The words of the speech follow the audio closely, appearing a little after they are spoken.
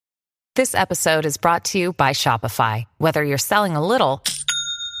This episode is brought to you by Shopify. Whether you're selling a little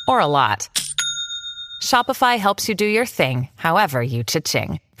or a lot, Shopify helps you do your thing, however you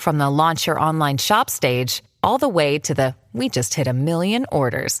cha-ching. From the launch your online shop stage, all the way to the we just hit 1 million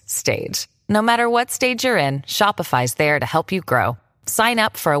orders stage. No matter what stage you're in, Shopify's there to help you grow. Sign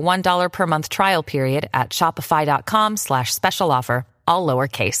up for a $1 per month trial period at shopify.com/special offer, all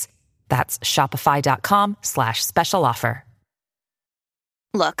lowercase. That's shopify.com/special offer.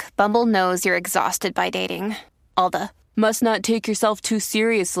 Look, Bumble knows you're exhausted by dating. All the must not take yourself too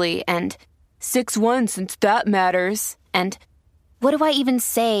seriously and 6'1" since that matters. And what do I even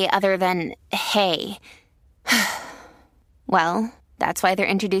say other than hey? Well, that's why they're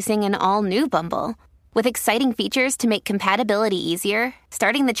introducing an all-new Bumble with exciting features to make compatibility easier,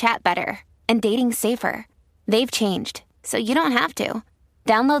 starting the chat better, and dating safer. They've changed, so you don't have to.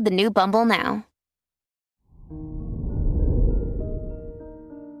 Download the new Bumble now.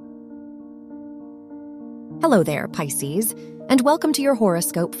 Hello there, Pisces, and welcome to your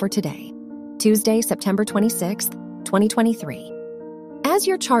horoscope for today, Tuesday, September 26th, 2023. As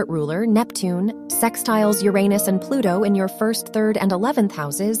your chart ruler, Neptune, sextiles Uranus and Pluto in your 1st, 3rd, and 11th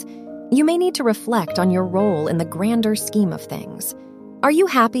houses, you may need to reflect on your role in the grander scheme of things. Are you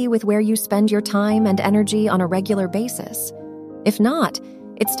happy with where you spend your time and energy on a regular basis? If not,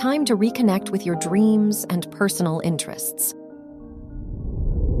 it's time to reconnect with your dreams and personal interests.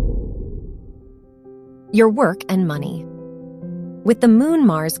 Your work and money. With the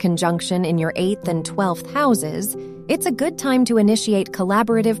Moon-Mars conjunction in your 8th and 12th houses, it's a good time to initiate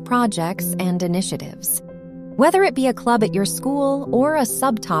collaborative projects and initiatives. Whether it be a club at your school or a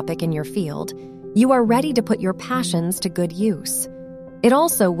subtopic in your field, you are ready to put your passions to good use. It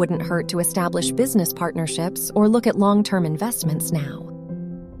also wouldn't hurt to establish business partnerships or look at long-term investments now.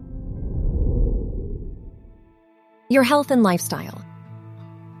 Your health and lifestyle.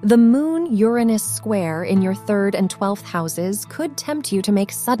 The Moon-Uranus square in your 3rd and 12th houses could tempt you to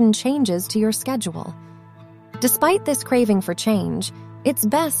make sudden changes to your schedule. Despite this craving for change, it's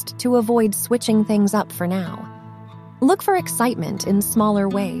best to avoid switching things up for now. Look for excitement in smaller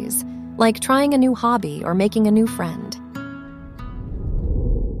ways, like trying a new hobby or making a new friend.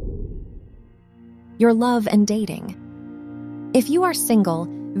 Your love and dating. If you are single,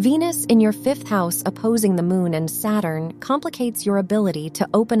 Venus in your 5th house opposing the Moon and Saturn complicates your ability to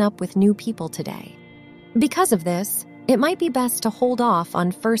open up with new people today. Because of this, it might be best to hold off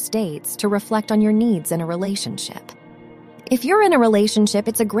on first dates to reflect on your needs in a relationship. If you're in a relationship,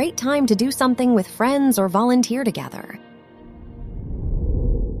 it's a great time to do something with friends or volunteer together.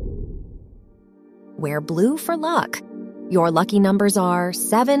 Wear blue for luck. Your lucky numbers are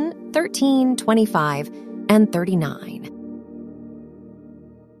 7, 13, 25, and 39.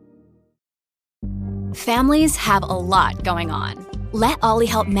 Families have a lot going on. Let Ollie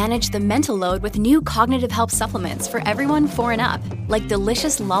help manage the mental load with new cognitive help supplements for everyone 4 and up, like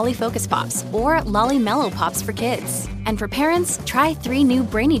delicious Lolly Focus Pops or Lolly Mellow Pops for kids. And for parents, try 3 new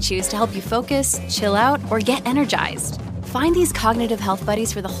Brainy Chews to help you focus, chill out, or get energized. Find these cognitive health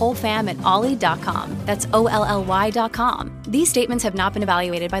buddies for the whole fam at ollie.com. That's OLLY.com. These statements have not been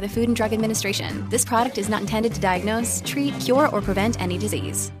evaluated by the Food and Drug Administration. This product is not intended to diagnose, treat, cure, or prevent any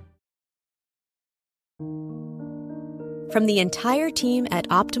disease. From the entire team at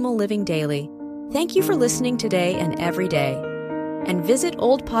Optimal Living Daily, thank you for listening today and every day. And visit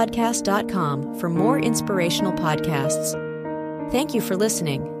oldpodcast.com for more inspirational podcasts. Thank you for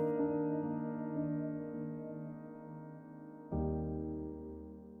listening.